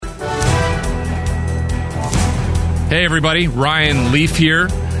Hey everybody, Ryan Leaf here.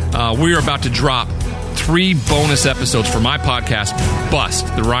 We are about to drop 3 bonus episodes for my podcast, Bust,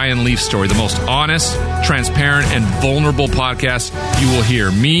 the Ryan Leaf Story, the most honest, transparent, and vulnerable podcast you will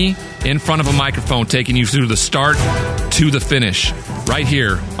hear. Me in front of a microphone taking you through the start to the finish, right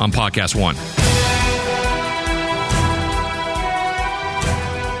here on Podcast One.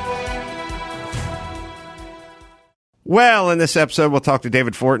 Well, in this episode, we'll talk to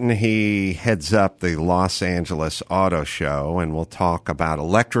David Fortin. He heads up the Los Angeles Auto Show, and we'll talk about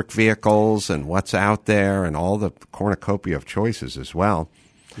electric vehicles and what's out there and all the cornucopia of choices as well.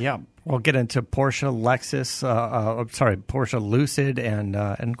 Yeah, we'll get into Porsche, Lexus, Porsche Lucid,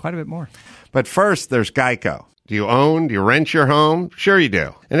 and quite a bit more. But first, there's Geico. Do you own? Do you rent your home? Sure you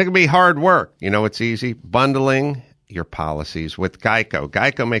do. And it can be hard work. You know, it's easy. Bundling your policies with Geico.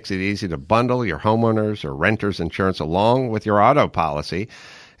 Geico makes it easy to bundle your homeowners or renters insurance along with your auto policy.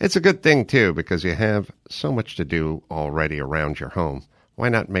 It's a good thing, too, because you have so much to do already around your home. Why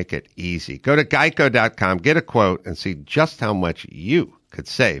not make it easy? Go to geico.com, get a quote, and see just how much you could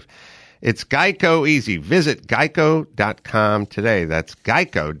save. It's Geico easy. Visit geico.com today. That's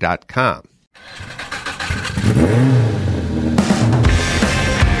geico.com.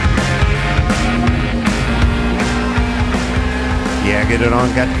 Yeah, get it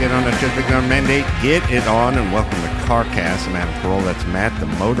on. Got to get on a trip. On mandate. Get it on. And welcome to CarCast. I'm Adam Carolla. That's Matt, the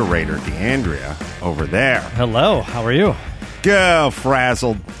Moderator, DeAndrea over there. Hello. How are you? Go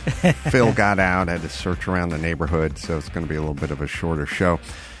frazzled. Phil got out. Had to search around the neighborhood, so it's going to be a little bit of a shorter show.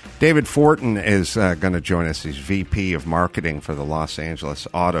 David Fortin is going to join us. He's VP of Marketing for the Los Angeles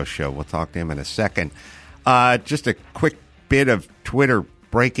Auto Show. We'll talk to him in a second. Just a quick bit of Twitter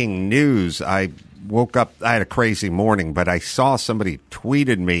breaking news. I woke up, I had a crazy morning, but I saw somebody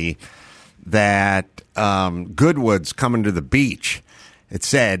tweeted me that Goodwood's coming to the beach, it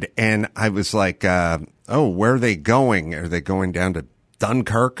said, and I was like, oh, where are they going? Are they going down to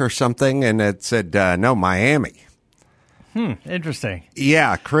Dunkirk or something? And it said, no, Miami. Interesting.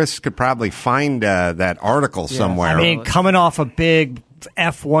 Yeah, Chris could probably find that article somewhere. I mean, coming off a big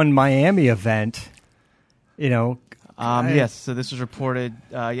F1 Miami event, you know. Yes, so this was reported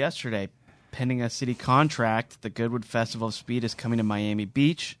yesterday. Pending a city contract, the Goodwood Festival of Speed is coming to Miami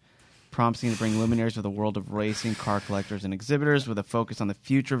Beach, promising to bring luminaries of the world of racing, car collectors, and exhibitors with a focus on the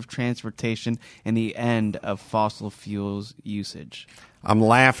future of transportation and the end of fossil fuels usage. I'm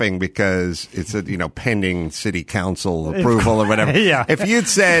laughing because it's a pending city council approval or whatever. Yeah. If you'd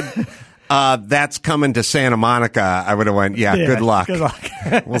said that's coming to Santa Monica, I would have went, good luck. Good luck.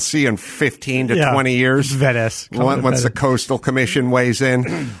 We'll see you in 15 to 20 years. Venice. Once the Coastal Commission weighs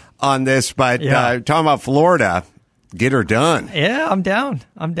in on this. But talking about Florida, get her done. Yeah, I'm down.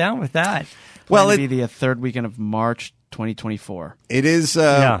 I'm down with that. Well, it'll be the third weekend of March 2024. It is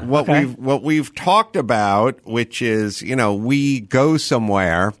what we've talked about, which is, we go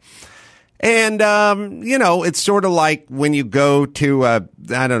somewhere. And, it's sort of like when you go to,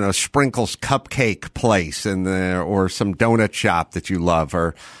 Sprinkles Cupcake place or some donut shop that you love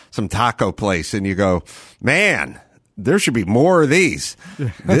or some taco place, and you go, man, there should be more of these.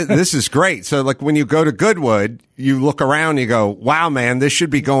 This is great. So, like, when you go to Goodwood, you look around and you go, wow, man, this should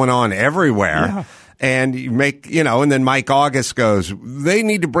be going on everywhere. Yeah. And you make, and then Mike August goes, they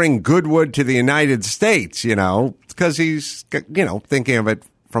need to bring Goodwood to the United States, because he's, thinking of it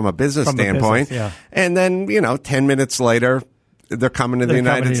from a business standpoint. And then, 10 minutes later, they're coming to the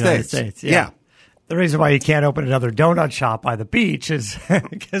United States. Yeah. The reason why you can't open another donut shop by the beach is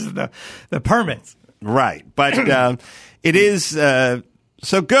because of the permits. Right. But it is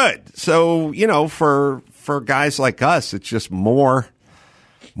so good. So, for guys like us, it's just more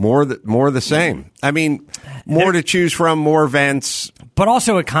the same. I mean, more to choose from, more events. But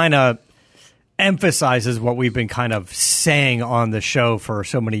also it kind of emphasizes what we've been kind of saying on the show for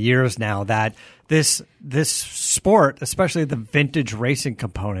so many years now, that this sport, especially the vintage racing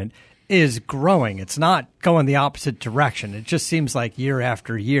component, is growing. It's not going the opposite direction. It just seems like year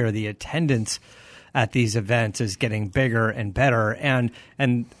after year, the attendance at these events is getting bigger and better. And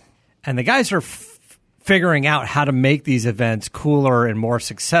the guys are figuring out how to make these events cooler and more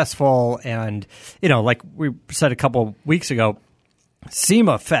successful. And, like we said a couple weeks ago,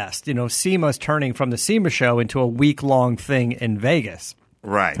 SEMA Fest, SEMA's turning from the SEMA show into a week-long thing in Vegas.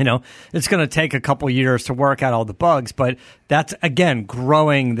 Right. It's going to take a couple years to work out all the bugs, but that's, again,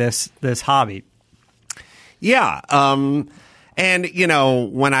 growing this hobby. Yeah. And,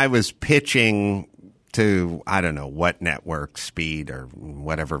 when I was pitching to, I don't know what network, Speed or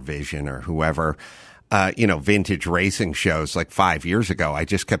whatever, Vision or whoever, vintage racing shows like 5 years ago, I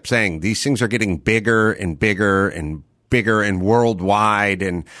just kept saying these things are getting bigger and bigger and bigger and worldwide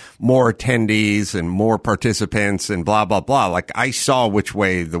and more attendees and more participants and blah, blah, blah. Like I saw which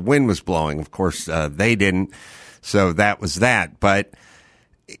way the wind was blowing. Of course, they didn't. So that was that. But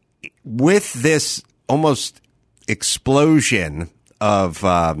with this almost explosion of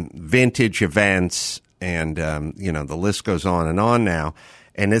vintage events and, the list goes on and on now,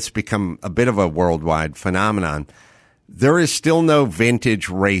 and it's become a bit of a worldwide phenomenon. There is still no vintage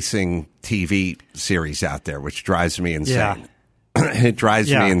racing TV series out there, which drives me insane. Yeah. It drives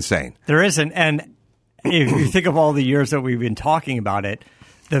me insane. There isn't. And if you think of all the years that we've been talking about it,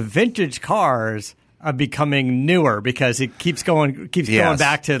 the vintage cars are becoming newer because it keeps going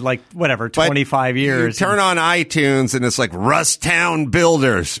back to 25 years. You turn on iTunes and it's like Rusttown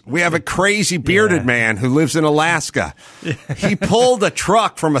Builders. We have a crazy bearded man who lives in Alaska. He pulled a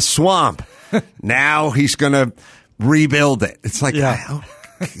truck from a swamp. Now he's going to rebuild it. It's like,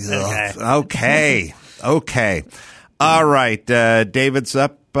 okay. All right. David's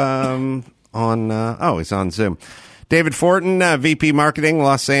up he's on Zoom. David Fortin, VP Marketing,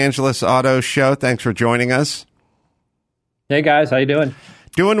 Los Angeles Auto Show. Thanks for joining us. Hey, guys. How you doing?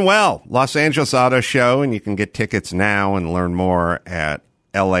 Doing well. Los Angeles Auto Show, and you can get tickets now and learn more at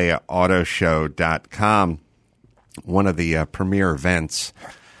lautoshow.com, one of the premier events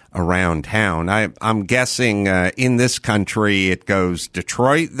around town. I'm guessing in this country it goes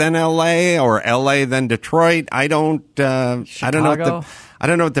Detroit then LA or LA then Detroit. I don't know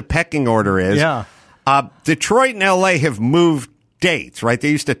what the pecking order is. Yeah. Detroit and LA have moved dates, right?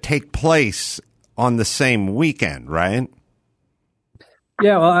 They used to take place on the same weekend, right?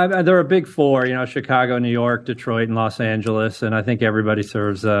 Yeah, well, they're a big four, Chicago, New York, Detroit, and Los Angeles. And I think everybody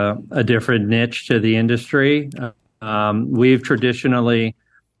serves a different niche to the industry. We've traditionally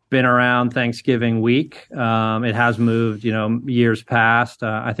been around Thanksgiving week. It has moved, years past.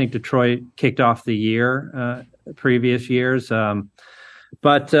 I think Detroit kicked off the year, previous years.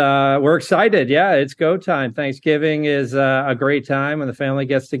 But we're excited. Yeah, it's go time. Thanksgiving is a great time when the family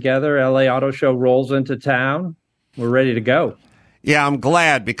gets together. LA Auto Show rolls into town. We're ready to go. Yeah, I'm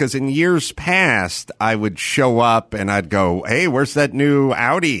glad because in years past, I would show up and I'd go, hey, where's that new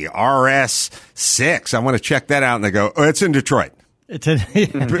Audi RS6? I want to check that out. And they go, oh, it's in Detroit.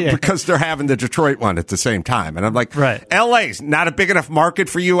 Because they're having the Detroit one at the same time. And I'm like, right. LA's not a big enough market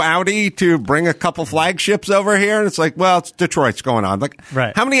for you, Audi, to bring a couple flagships over here. And it's like, well, it's Detroit's going on. Like,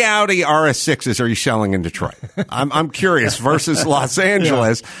 right. How many Audi RS6s are you selling in Detroit? I'm curious versus Los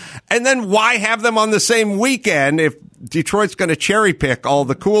Angeles. Yeah. And then why have them on the same weekend if Detroit's going to cherry pick all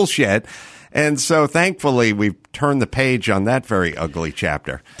the cool shit? And so thankfully we've turned the page on that very ugly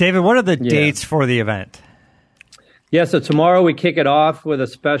chapter. David, what are the dates for the event? Yeah, so tomorrow we kick it off with a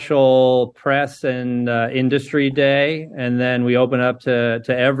special press and industry day, and then we open up to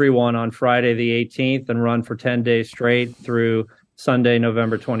everyone on Friday the 18th and run for 10 days straight through Sunday,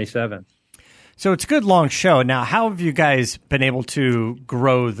 November 27th. So it's a good long show. Now, how have you guys been able to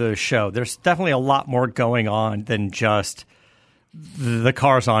grow the show? There's definitely a lot more going on than just the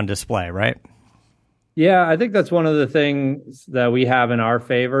cars on display, right? Yeah, I think that's one of the things that we have in our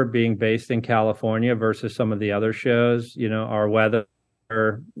favor, being based in California versus some of the other shows. Our weather,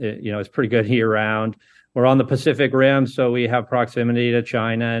 is pretty good year round. We're on the Pacific Rim, so we have proximity to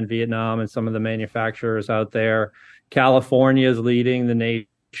China and Vietnam and some of the manufacturers out there. California is leading the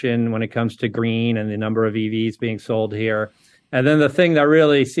nation when it comes to green and the number of EVs being sold here. And then the thing that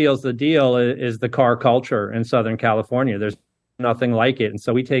really seals the deal is the car culture in Southern California. There's nothing like it. And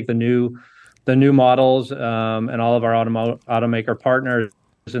so we take the new models and all of our automaker partners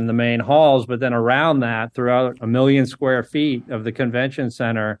in the main halls, but then around that, throughout 1 million square feet of the convention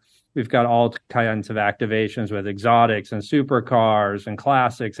center, we've got all kinds of activations with exotics and supercars and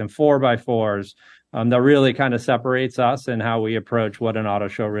classics and 4x4s that really kind of separates us and how we approach what an auto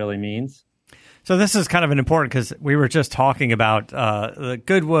show really means. So this is kind of an important because we were just talking about the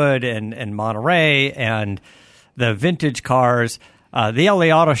Goodwood and Monterey and the vintage cars. The LA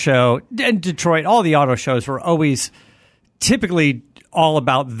Auto Show and Detroit, all the auto shows were always typically all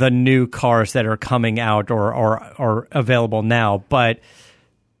about the new cars that are coming out or available now. But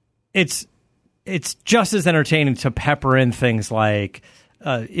it's just as entertaining to pepper in things like,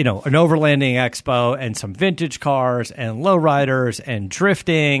 an overlanding expo and some vintage cars and lowriders and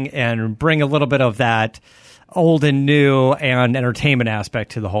drifting and bring a little bit of that old and new and entertainment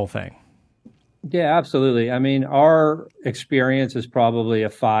aspect to the whole thing. Yeah, absolutely. I mean, our experience is probably a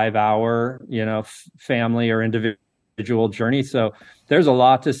 5-hour, family or individual journey. So there's a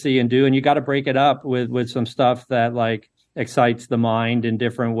lot to see and do, and you got to break it up with some stuff that excites the mind in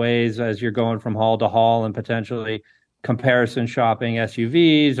different ways as you're going from hall to hall and potentially comparison shopping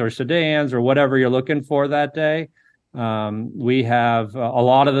SUVs or sedans or whatever you're looking for that day. We have a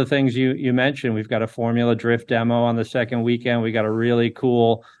lot of the things you mentioned. We've got a Formula Drift demo on the second weekend. We got a really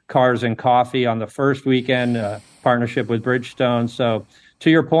cool Cars and Coffee on the first weekend, partnership with Bridgestone. So to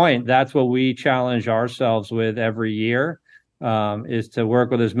your point, that's what we challenge ourselves with every year, is to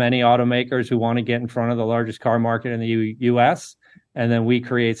work with as many automakers who want to get in front of the largest car market in the U.S., and then we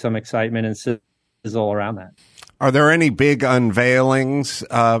create some excitement and sizzle around that. Are there any big unveilings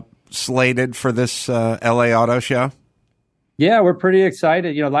slated for this LA Auto Show? Yeah, we're pretty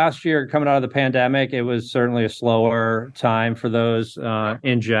excited. Last year, coming out of the pandemic, it was certainly a slower time for those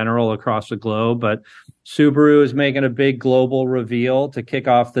in general across the globe. But Subaru is making a big global reveal to kick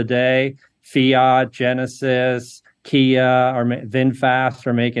off the day. Fiat, Genesis, Kia, or VinFast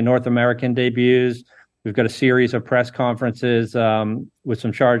are making North American debuts. We've got a series of press conferences with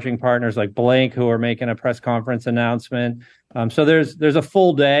some charging partners like Blink, who are making a press conference announcement. So there's a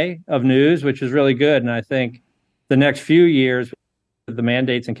full day of news, which is really good. And I think the next few years, the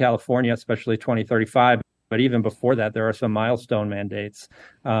mandates in California, especially 2035, but even before that, there are some milestone mandates.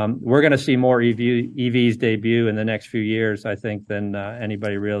 We're going to see more EVs debut in the next few years, I think, than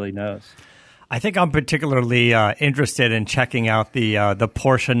anybody really knows. I think I'm particularly interested in checking out the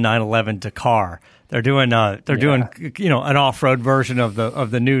Porsche 911 Dakar. They're doing an off-road version of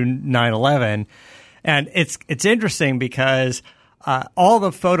the new 911, and it's interesting because all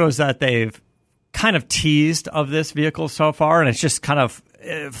the photos that they've kind of teased of this vehicle so far, and it's just kind of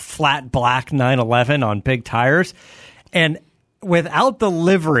flat black 911 on big tires, and without the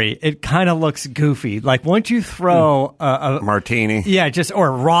livery, it kind of looks goofy. Like once you throw a Martini, or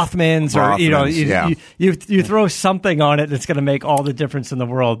Rothmans, or you throw something on it that's going to make all the difference in the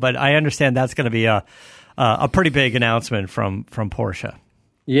world. But I understand that's going to be a pretty big announcement from Porsche.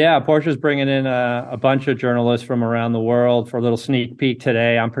 Yeah, Porsche's bringing in a bunch of journalists from around the world for a little sneak peek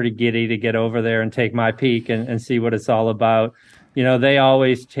today. I'm pretty giddy to get over there and take my peek and see what it's all about. They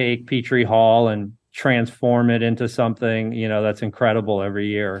always take Petrie Hall and transform it into something, that's incredible every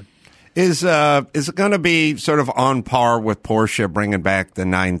year. Is it going to be sort of on par with Porsche bringing back the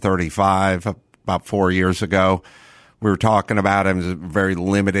 935 about 4 years ago? We were talking about it as a very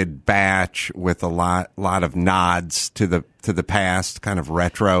limited batch with a lot of nods to the past, kind of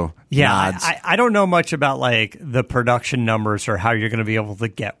retro nods. I don't know much about like the production numbers or how you're going to be able to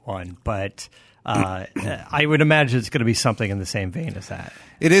get one, but I would imagine it's going to be something in the same vein as that.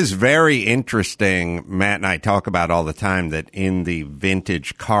 It is very interesting. Matt and I talk about all the time that in the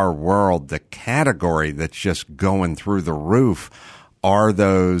vintage car world, the category that's just going through the roof are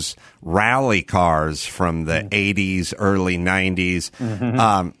those rally cars from the 80s, early 90s.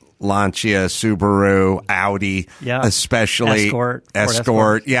 Mm-hmm. Lancia, Subaru, Audi, especially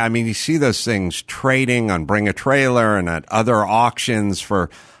Escort. Yeah, I mean, you see those things trading on Bring a Trailer and at other auctions for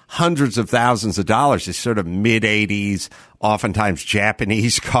hundreds of thousands of dollars. These sort of mid-80s, oftentimes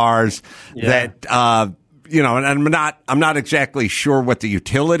Japanese cars that, and I'm not exactly sure what the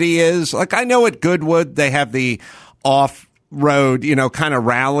utility is. Like, I know at Goodwood, they have the off-road, kind of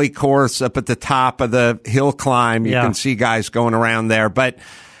rally course up at the top of the hill climb. You can see guys going around there. But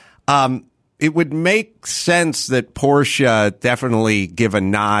it would make sense that Porsche definitely give a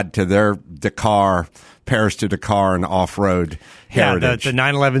nod to their Dakar, Paris to Dakar, and off-road heritage. The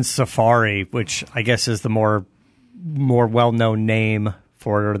 911 Safari, which I guess is the more well-known name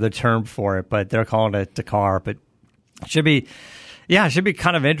for it, or the term for it, but they're calling it Dakar. But it should be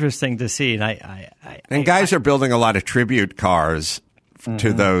kind of interesting to see. And guys are building a lot of tribute cars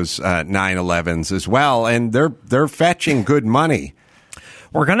to those 911s as well, and they're fetching good money.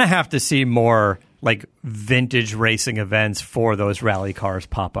 We're going to have to see more like vintage racing events for those rally cars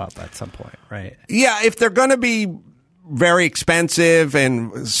pop up at some point, right? Yeah, if they're going to be very expensive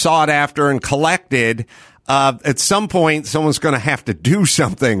and sought after and collected, at some point someone's going to have to do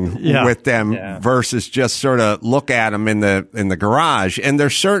something with them versus just sort of look at them in the garage. And they're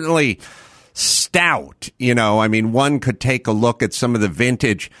certainly stout. I mean, one could take a look at some of the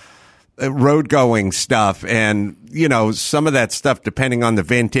vintage road going stuff and, some of that stuff depending on the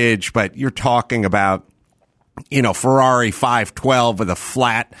vintage, but you're talking about, Ferrari 512 with a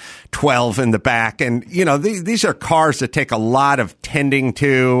flat 12 in the back. And, these are cars that take a lot of tending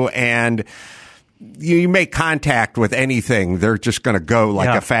to, and you make contact with anything, they're just going to go like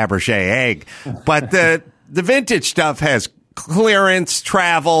a Fabergé egg. But the vintage stuff has clearance,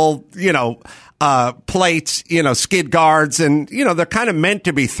 travel, plates, skid guards, and, they're kind of meant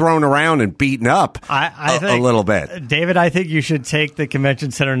to be thrown around and beaten up I think, a little bit. David, I think you should take the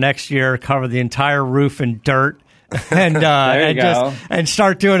convention center next year, cover the entire roof in dirt, and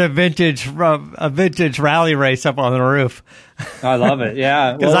start doing a vintage rally race up on the roof. I love it.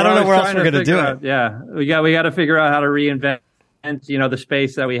 Yeah, because I don't know where else we're going to do it. Yeah, we got to figure out how to reinvent the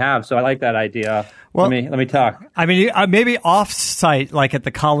space that we have. So I like that idea. Well, let me talk. I mean, maybe off-site, like at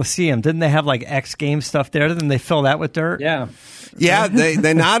the Coliseum. Didn't they have like X Games stuff there? Didn't they fill that with dirt? Yeah. Yeah,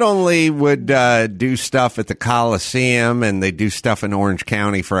 they not only would do stuff at the Coliseum, and they do stuff in Orange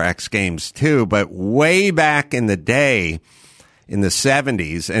County for X Games too, but way back in the day, in the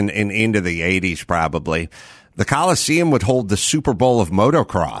 70s and into the 80s probably, the Coliseum would hold the Super Bowl of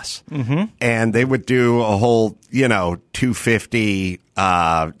motocross, and they would do a whole, 250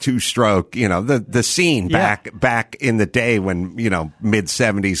 two-stroke, the scene back in the day when, mid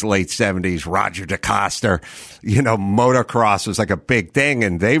 70s, late 70s, Roger DeCoster, motocross was like a big thing,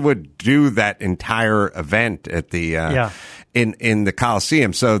 and they would do that entire event at the in the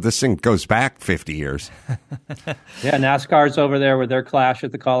Coliseum. So this thing goes back 50 years. Yeah, NASCAR's over there with their Clash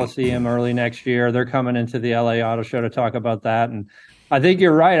at the Coliseum early next year. They're coming into the LA Auto Show to talk about that. And I think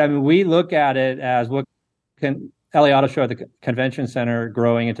you're right. I mean, we look at it as what can LA Auto Show at the Convention Center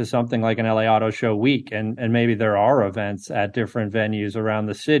growing into something like an LA Auto Show week. And maybe there are events at different venues around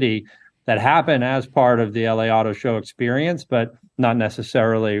the city that happen as part of the LA Auto Show experience, but not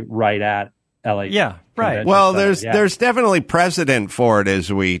necessarily right at LA. Yeah, right. Well, there's definitely precedent for it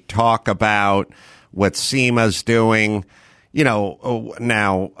as we talk about what SEMA's doing.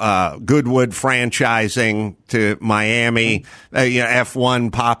 Now Goodwood franchising to Miami,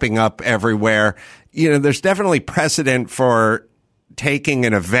 F1 popping up everywhere. There's definitely precedent for taking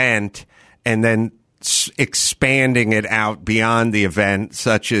an event and then expanding it out beyond the event,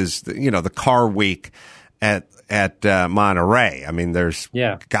 such as the Car Week at Monterey. I mean, there's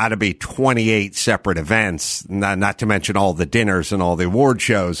got to be 28 separate events, not to mention all the dinners and all the award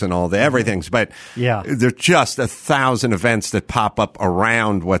shows and all the everythings. But there's just 1,000 events that pop up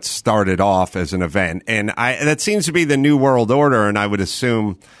around what started off as an event. And that seems to be the new world order. And I would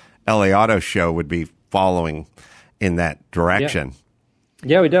assume LA Auto Show would be following in that direction.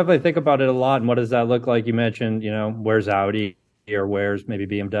 Yeah, we definitely think about it a lot. And what does that look like? You mentioned, where's Audi or where's maybe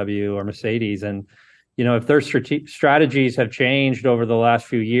BMW or Mercedes? And if their strategies have changed over the last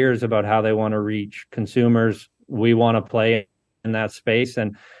few years about how they want to reach consumers, we want to play in that space.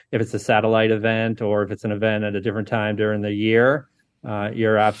 And if it's a satellite event or if it's an event at a different time during the year,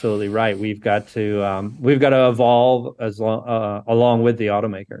 you're absolutely right. We've got to evolve along with the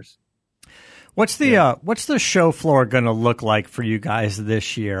automakers. What's the show floor going to look like for you guys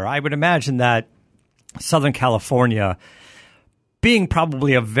this year? I would imagine that Southern California, being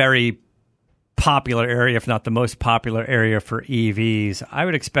probably a very popular area, if not the most popular area for EVs, I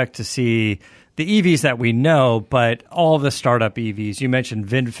would expect to see the EVs that we know, but all the startup EVs. You mentioned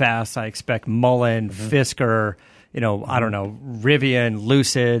VinFast. I expect Mullen, Fisker, I don't know, Rivian,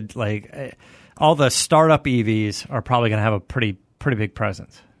 Lucid, like all the startup EVs are probably going to have a pretty big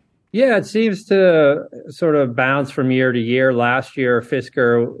presence. Yeah, it seems to sort of bounce from year to year. Last year,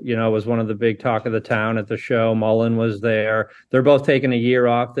 Fisker, was one of the big talk of the town at the show. Mullen was there. They're both taking a year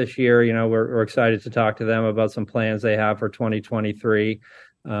off this year. We're excited to talk to them about some plans they have for 2023.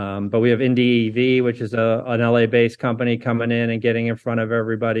 But we have Indy EV, which is an LA-based company coming in and getting in front of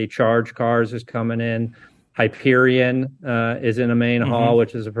everybody. Charge Cars is coming in. Hyperion is in a main hall,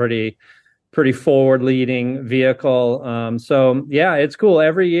 which is a pretty forward-leading vehicle. So, it's cool.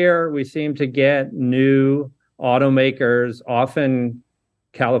 Every year we seem to get new automakers, often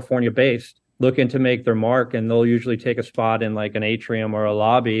California-based, looking to make their mark, and they'll usually take a spot in like an atrium or a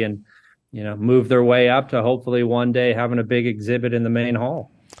lobby and, move their way up to hopefully one day having a big exhibit in the main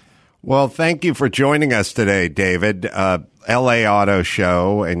hall. Well, thank you for joining us today, David. LA Auto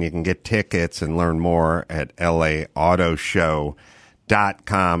Show, and you can get tickets and learn more at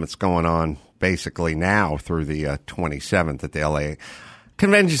LAAutoshow.com. It's going on basically now through the 27th at the LA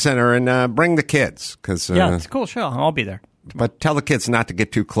Convention Center, and bring the kids because it's a cool show. I'll be there. But tell the kids not to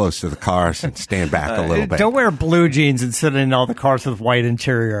get too close to the cars and stand back a little bit. Don't wear blue jeans and sit in all the cars with white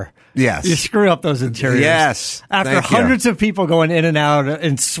interior. Yes. You screw up those interiors. Yes. After hundreds of people going in and out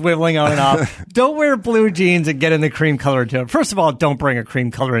and swiveling on and off, don't wear blue jeans and get in the cream color interior. First of all, don't bring a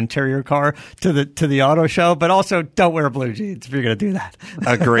cream color interior car to the auto show, but also don't wear blue jeans if you're going to do that.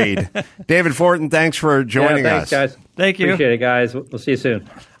 Agreed. David Fortin, thanks for joining us. Thanks, guys. Thank you. Appreciate it, guys. We'll see you soon.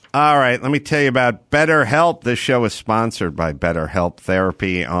 All right, let me tell you about BetterHelp. This show is sponsored by BetterHelp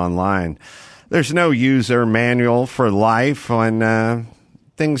Therapy Online. There's no user manual for life. When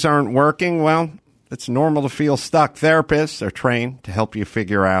things aren't working, well, it's normal to feel stuck. Therapists are trained to help you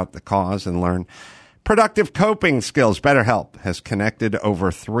figure out the cause and learn Productive coping skills. BetterHelp has connected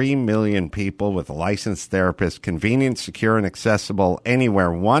over 3 million people with a licensed therapist, convenient, secure, and accessible anywhere,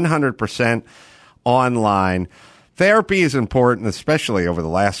 100% online. Therapy is important, especially over the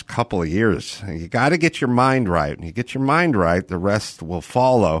last couple of years. You got to get your mind right. When you get your mind right, the rest will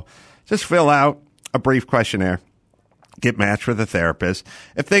follow. Just fill out a brief questionnaire. Get matched with a therapist.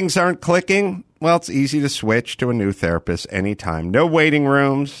 If things aren't clicking, well, it's easy to switch to a new therapist anytime. No waiting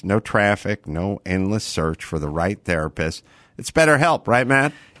rooms, no traffic, no endless search for the right therapist. It's BetterHelp, right,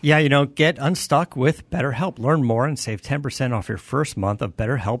 Matt? Yeah, get unstuck with BetterHelp. Learn more and save 10% off your first month of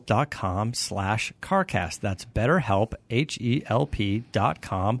BetterHelp.com/CarCast. That's BetterHelp,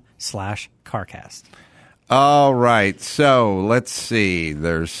 HELP.com/CarCast. All right. So let's see.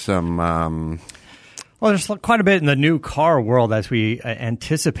 There's some... Well, there's quite a bit in the new car world as we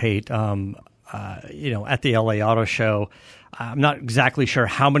anticipate, at the LA Auto Show. I'm not exactly sure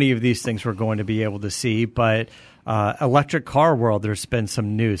how many of these things we're going to be able to see, but electric car world, there's been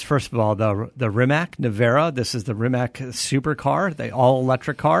some news. First of all, the Rimac Nevera. This is the Rimac supercar, the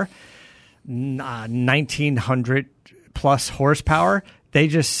all-electric car, 1,900 plus horsepower. They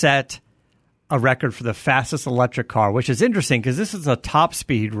just set a record for the fastest electric car, which is interesting because this is a top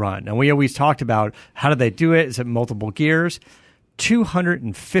speed run. And we always talked about how do they do it? Is it multiple gears?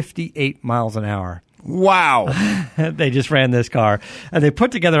 258 miles an hour. Wow. They just ran this car. And they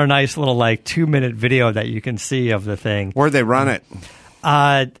put together a nice little 2-minute video that you can see of the thing. Where'd they run it?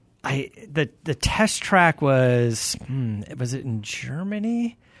 The test track was it in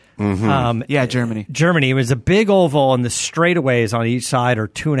Germany? Mm-hmm. Germany. Germany. It was a big oval, and the straightaways on each side are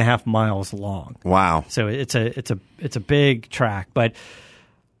 2.5 miles long. Wow! So it's a big track, but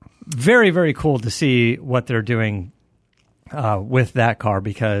very, very cool to see what they're doing with that car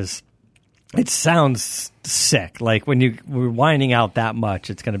because it sounds sick. Like when we're winding out that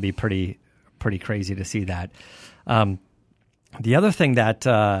much, it's going to be pretty crazy to see that. The other thing that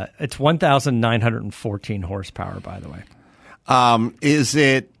it's 1,914 horsepower, by the way. Is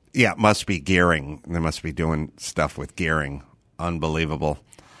it? Yeah, it must be gearing. They must be doing stuff with gearing. Unbelievable.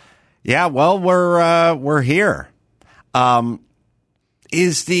 Yeah, well, we're here. We're talking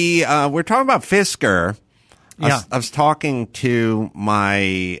about Fisker. Yeah. I was talking to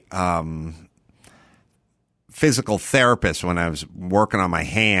my physical therapist when I was working on my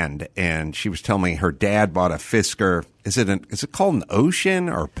hand, and she was telling me her dad bought a Fisker. Is it called an Ocean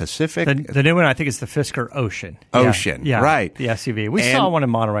or Pacific? The new one, I think, is the Fisker Ocean. Ocean, yeah, right. The SUV. We saw one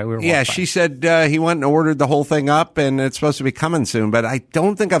in Monterey. She said he went and ordered the whole thing up, and it's supposed to be coming soon, but I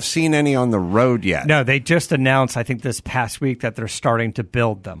don't think I've seen any on the road yet. No, they just announced, I think, this past week that they're starting to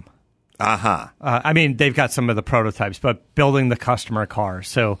build them. Uh-huh. They've got some of the prototypes, but building the customer cars.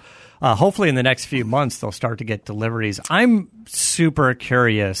 So hopefully in the next few months, they'll start to get deliveries. I'm super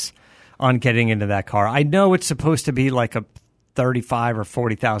curious on getting into that car. I know it's supposed to be like a $35,000 or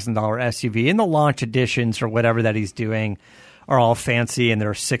 $40,000 SUV, and the launch editions or whatever that he's doing are all fancy, and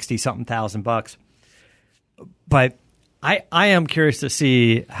they're $60-something thousand bucks. But I am curious to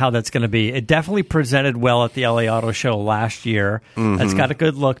see how that's going to be. It definitely presented well at the LA Auto Show last year. Mm-hmm. It's got a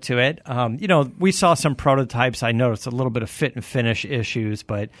good look to it. We saw some prototypes. I noticed a little bit of fit and finish issues,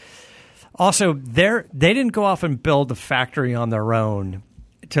 but also they didn't go off and build a factory on their own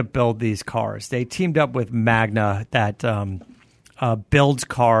to build these cars. They teamed up with Magna that builds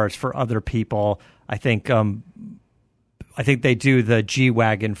cars for other people. I think they do the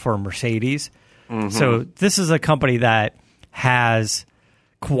G-Wagon for Mercedes. Mm-hmm. So this is a company that has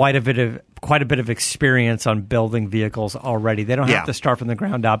quite a bit of experience on building vehicles already. They don't have to start from the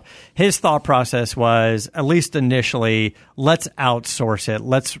ground up. His thought process was, at least initially, let's outsource it.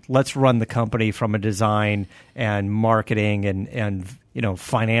 Let's run the company from a design and marketing and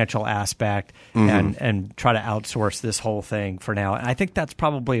financial aspect, mm-hmm. and try to outsource this whole thing for now. And I think that's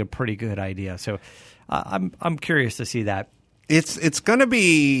probably a pretty good idea. So I'm curious to see that. It's going to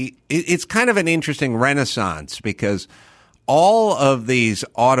be it's kind of an interesting renaissance because all of these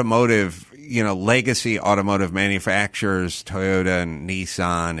automotive, legacy automotive manufacturers, Toyota and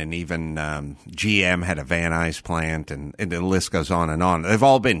Nissan and even GM had a Van Nuys plant, and the list goes on and on. They've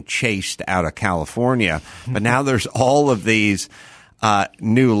all been chased out of California, but now there's all of these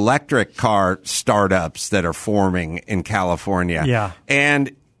new electric car startups that are forming in California. Yeah.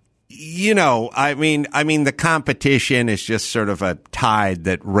 And the competition is just sort of a tide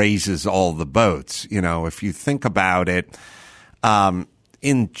that raises all the boats. If you think about it,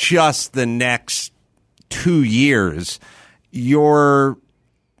 in just the next 2 years, your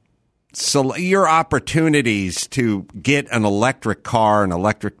opportunities to get an electric car, an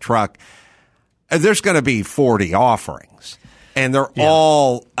electric truck, there's going to be 40 offerings. And they're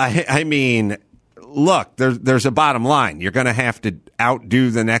all, look, there's a bottom line. You're going to have to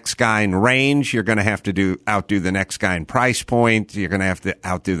outdo the next guy in range. You're going to have to outdo the next guy in price point. You're going to have to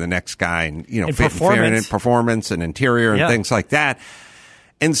outdo the next guy in, fit and performance and interior and things like that.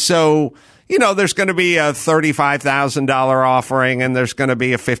 And so, there's going to be a $35,000 offering, and there's going to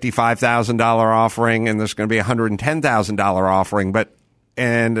be a $55,000 offering, and there's going to be a $110,000 offering,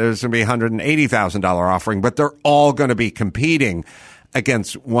 and there's going to be a $180,000 offering, but they're all going to be competing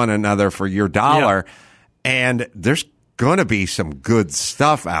against one another for your dollar. Yeah. And there's going to be some good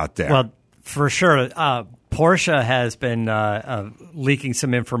stuff out there. Well, for sure. Porsche has been leaking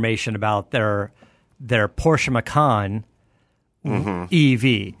some information about their Porsche Macan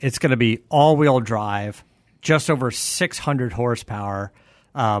EV. It's going to be all-wheel drive, just over 600 horsepower.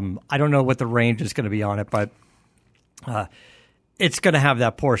 I don't know what the range is going to be on it, but it's going to have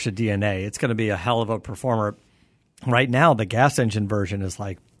that Porsche DNA. It's going to be a hell of a performer. Right now, the gas engine version is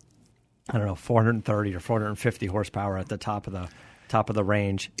 430 or 450 horsepower at the top of the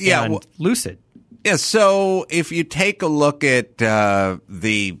range. Yeah, and Lucid. Yeah. So if you take a look at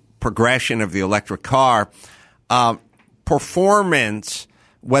the progression of the electric car, performance,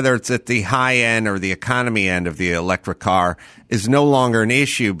 whether it's at the high end or the economy end of the electric car, is no longer an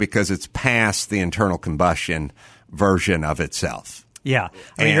issue because it's past the internal combustion version of itself. Yeah.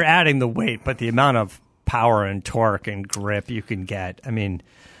 I mean, you're adding the weight, but the amount of power and torque and grip you can get,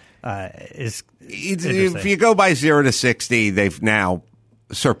 is if you go by 0 to 60, they've now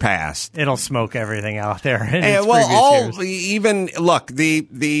surpassed. It'll smoke everything out there. Even look,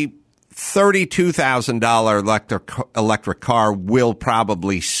 the $32,000 electric car will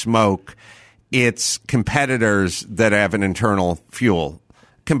probably smoke its competitors that have an internal fuel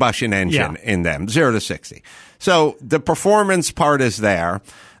combustion engine in them, 0 to 60. So the performance part is there.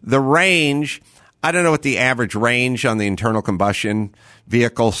 The range, I don't know what the average range on the internal combustion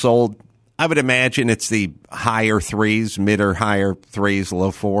vehicle sold. I would imagine it's the higher threes, mid or higher threes,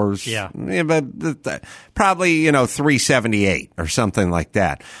 low fours. Yeah. But probably, 378 or something like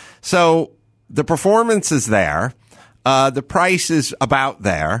that. So the performance is there. The price is about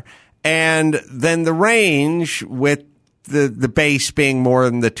there. And then the range, with the base being more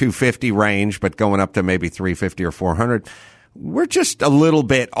than the 250 range, but going up to maybe 350 or 400, we're just a little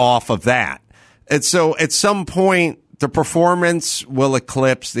bit off of that. And so at some point, the performance will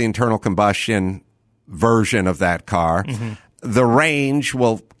eclipse the internal combustion version of that car. Mm-hmm. The range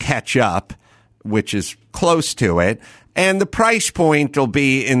will catch up, which is close to it. And the price point will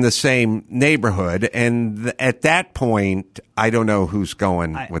be in the same neighborhood. And at that point, I don't know who's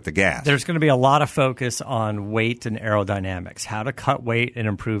going with the gas. There's going to be a lot of focus on weight and aerodynamics, how to cut weight and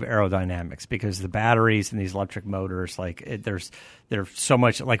improve aerodynamics, because the batteries in these electric motors, there's so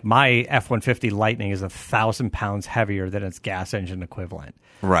much. Like my F-150 Lightning is 1,000 pounds heavier than its gas engine equivalent.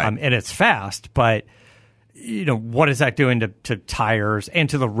 Right. And it's fast, but what is that doing to tires and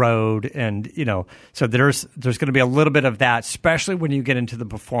to the road? And, so there's going to be a little bit of that, especially when you get into the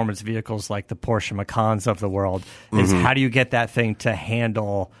performance vehicles like the Porsche Macans of the world, is how do you get that thing to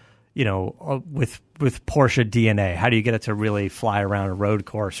handle, with Porsche DNA? How do you get it to really fly around a road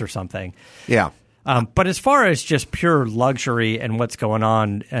course or something? Yeah. But as far as just pure luxury and what's going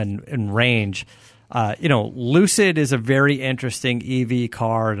on and range, Lucid is a very interesting EV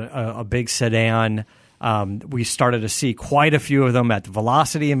car, a big sedan. We started to see quite a few of them at the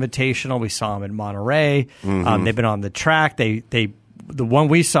Velocity Invitational. We saw them in Monterey. They've been on the track. The one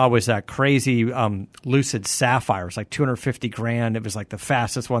we saw was that crazy Lucid Sapphire. It was like $250,000. It was like the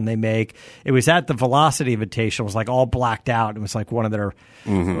fastest one they make. It was at the Velocity Invitational. It was like all blacked out. It was like one of their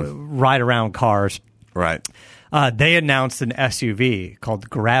ride around cars. Right. They announced an SUV called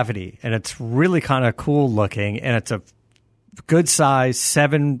Gravity, and it's really kind of cool looking, and it's a good size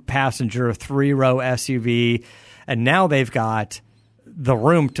 7-passenger 3-row SUV, and now they've got the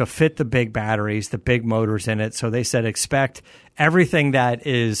room to fit the big batteries, the big motors in it. So they said expect everything that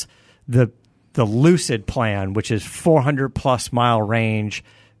is the Lucid plan, which is 400+ mile range,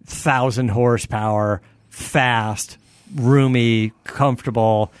 1,000 horsepower, fast, roomy,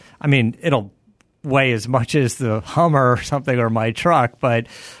 comfortable. I mean, it'll weigh as much as the Hummer or something, or my truck, but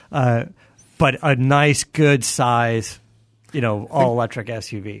a nice, good size, all-electric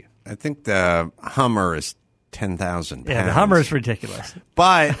SUV. I think the Hummer is 10,000 pounds. Yeah, the Hummer is ridiculous.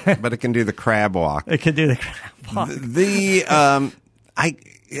 But it can do the crab walk. It can do the crab walk.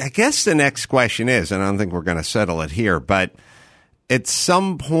 I guess the next question is, and I don't think we're going to settle it here, but at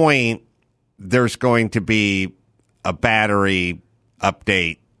some point there's going to be a battery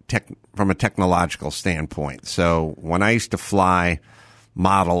update from a technological standpoint. So when I used to fly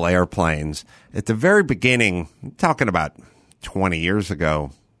model airplanes, at the very beginning, I'm talking about 20 years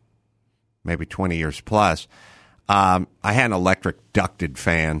ago, maybe 20 years plus. I had an electric ducted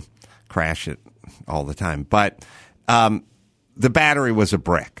fan, crash it all the time. But the battery was a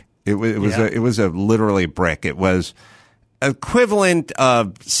brick. It was a literally brick. It was equivalent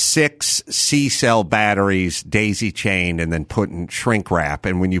of 6 C-cell batteries daisy chained and then put in shrink wrap.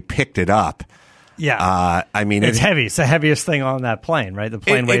 And when you picked it up, I mean, it's heavy. It's the heaviest thing on that plane, right? The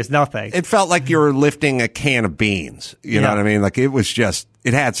plane weighs nothing. It felt like you were lifting a can of beans. You know what I mean? Like, it was just,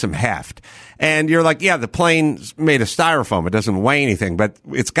 it had some heft. And you're like, the plane's made of styrofoam. It doesn't weigh anything, but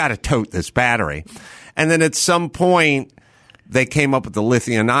it's got to tote this battery. And then at some point, they came up with the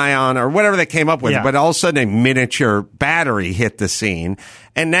lithium ion or whatever they came up with, but all of a sudden a miniature battery hit the scene.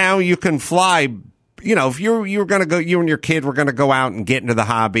 And now you can fly. You know, if you were going to go, you and your kid were going to go out and get into the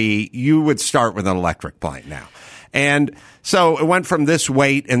hobby, you would start with an electric plane now. And so it went from this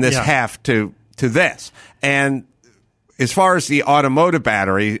weight and this heft to this. And as far as the automotive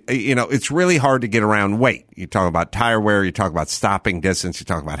battery, you know, it's really hard to get around weight. You talk about tire wear, you talk about stopping distance, you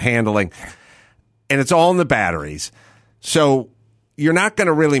talk about handling, and it's all in the batteries. So you're not going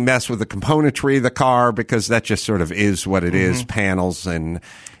to really mess with the componentry of the car because that just sort of is what it is, panels and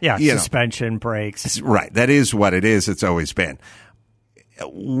suspension, brakes. Right. That is what it is. It's always been.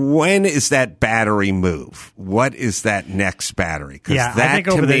 When is that battery move? What is that next battery? Because that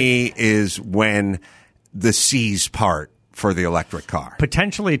to me is when the C's part for the electric car.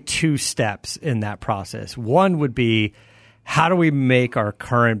 Potentially 2 steps in that process. One would be, how do we make our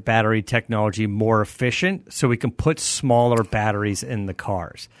current battery technology more efficient so we can put smaller batteries in the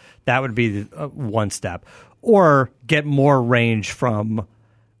cars? That would be one step. Or get more range from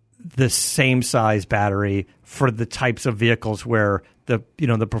the same size battery for the types of vehicles where the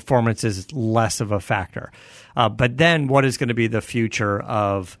performance is less of a factor. But then what is going to be the future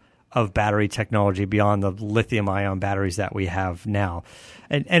of battery technology beyond the lithium-ion batteries that we have now?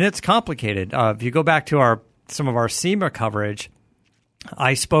 And it's complicated. If you go back to some of our SEMA coverage,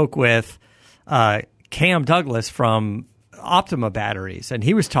 I spoke with Cam Douglas from Optima Batteries, and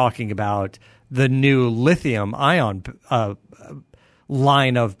he was talking about the new lithium-ion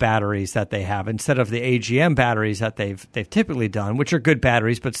line of batteries that they have instead of the AGM batteries that they've typically done, which are good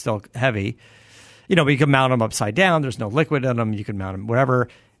batteries but still heavy. You know, but you can mount them upside down. There's no liquid in them. You can mount them wherever.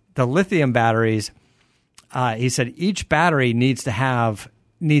 The lithium batteries, he said, each battery needs to have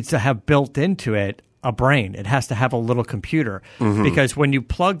built into it a brain. It has to have a little computer because when you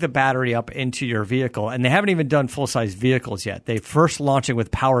plug the battery up into your vehicle, and they haven't even done full-size vehicles yet. They're first launching with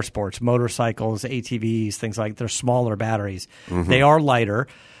power sports, motorcycles, ATVs, things like they're smaller batteries. They are lighter,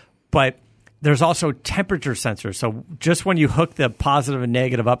 but there's also temperature sensors. So just when you hook the positive and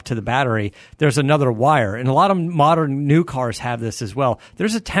negative up to the battery, there's another wire. And a lot of modern new cars have this as well.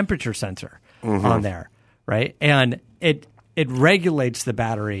 There's a temperature sensor on there, right? And it regulates the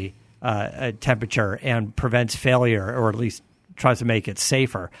battery temperature and prevents failure, or at least tries to make it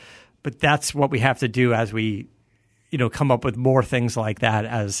safer. But that's what we have to do as we, come up with more things like that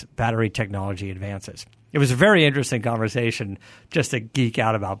as battery technology advances. It was a very interesting conversation just to geek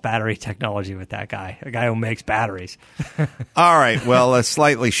out about battery technology with that guy, a guy who makes batteries. All right. Well, a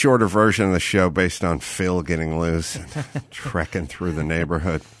slightly shorter version of the show based on Phil getting loose and trekking through the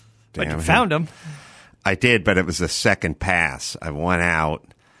neighborhood. But you found him. I did, but it was the second pass. I went out,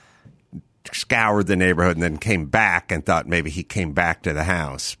 scoured the neighborhood, and then came back and thought maybe he came back to the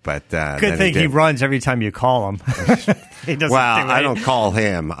house. But good thing he runs every time you call him. He doesn't. Well, I don't call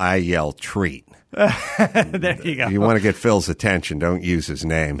him. I yell treat. There you go. You want to get Phil's attention, don't use his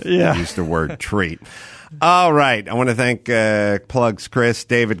name. Yeah. Use the word treat. All right. I want to thank Plugs Chris,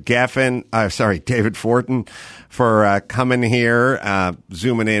 David Fortin for coming here,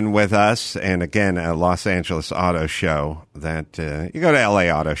 zooming in with us. And again, a Los Angeles Auto Show that you go to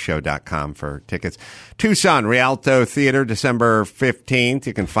laAutoShow.com for tickets. Tucson Rialto Theater, December 15th.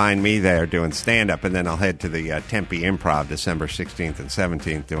 You can find me there doing stand-up. And then I'll head to the Tempe Improv, December 16th and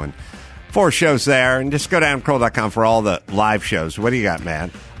 17th, doing 4 shows there, and just go to AdamCarolla.com for all the live shows. What do you got, Matt?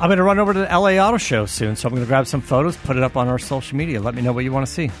 I'm going to run over to the LA Auto Show soon, so I'm going to grab some photos, put it up on our social media. Let me know what you want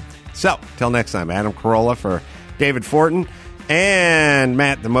to see. So, till next time, Adam Carolla for David Fortin and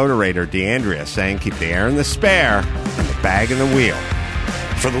Matt the Moderator, DeAndrea, saying keep the air in the spare and the bag in the wheel.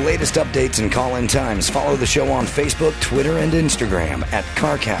 For the latest updates and call-in times, follow the show on Facebook, Twitter, and Instagram at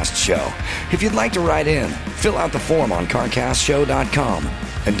CarCast Show. If you'd like to write in, fill out the form on CarCastShow.com.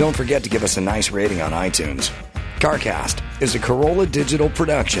 And don't forget to give us a nice rating on iTunes. CarCast is a Corolla digital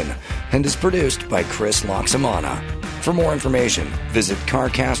production and is produced by Chris Loxamana. For more information, visit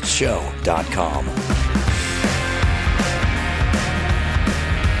CarCastShow.com.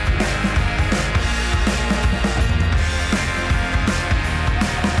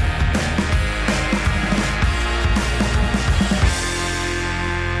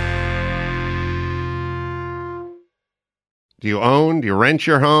 Do you own? Do you rent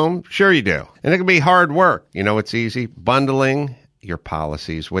your home? Sure you do. And it can be hard work. You know what's easy? Bundling your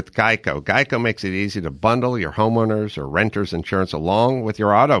policies with Geico. Geico makes it easy to bundle your homeowners or renters insurance along with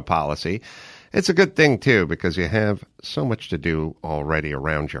your auto policy. It's a good thing, too, because you have so much to do already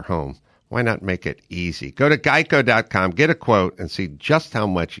around your home. Why not make it easy? Go to geico.com, get a quote, and see just how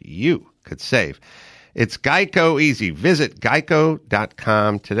much you could save. It's Geico Easy. Visit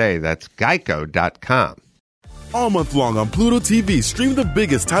geico.com today. That's geico.com. All month long on Pluto TV, stream the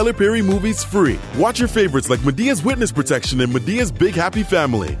biggest Tyler Perry movies free. Watch your favorites like Medea's Witness Protection and Medea's Big Happy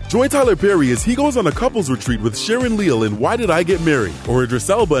Family. Join Tyler Perry as he goes on a couples retreat with Sharon Leal in Why Did I Get Married? Or Idris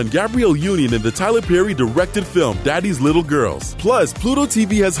Elba and Gabrielle Union in the Tyler Perry directed film Daddy's Little Girls. Plus, Pluto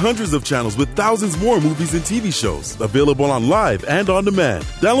TV has hundreds of channels with thousands more movies and TV shows. Available on live and on demand.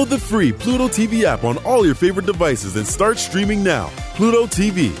 Download the free Pluto TV app on all your favorite devices and start streaming now. Pluto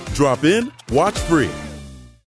TV. Drop in, watch free.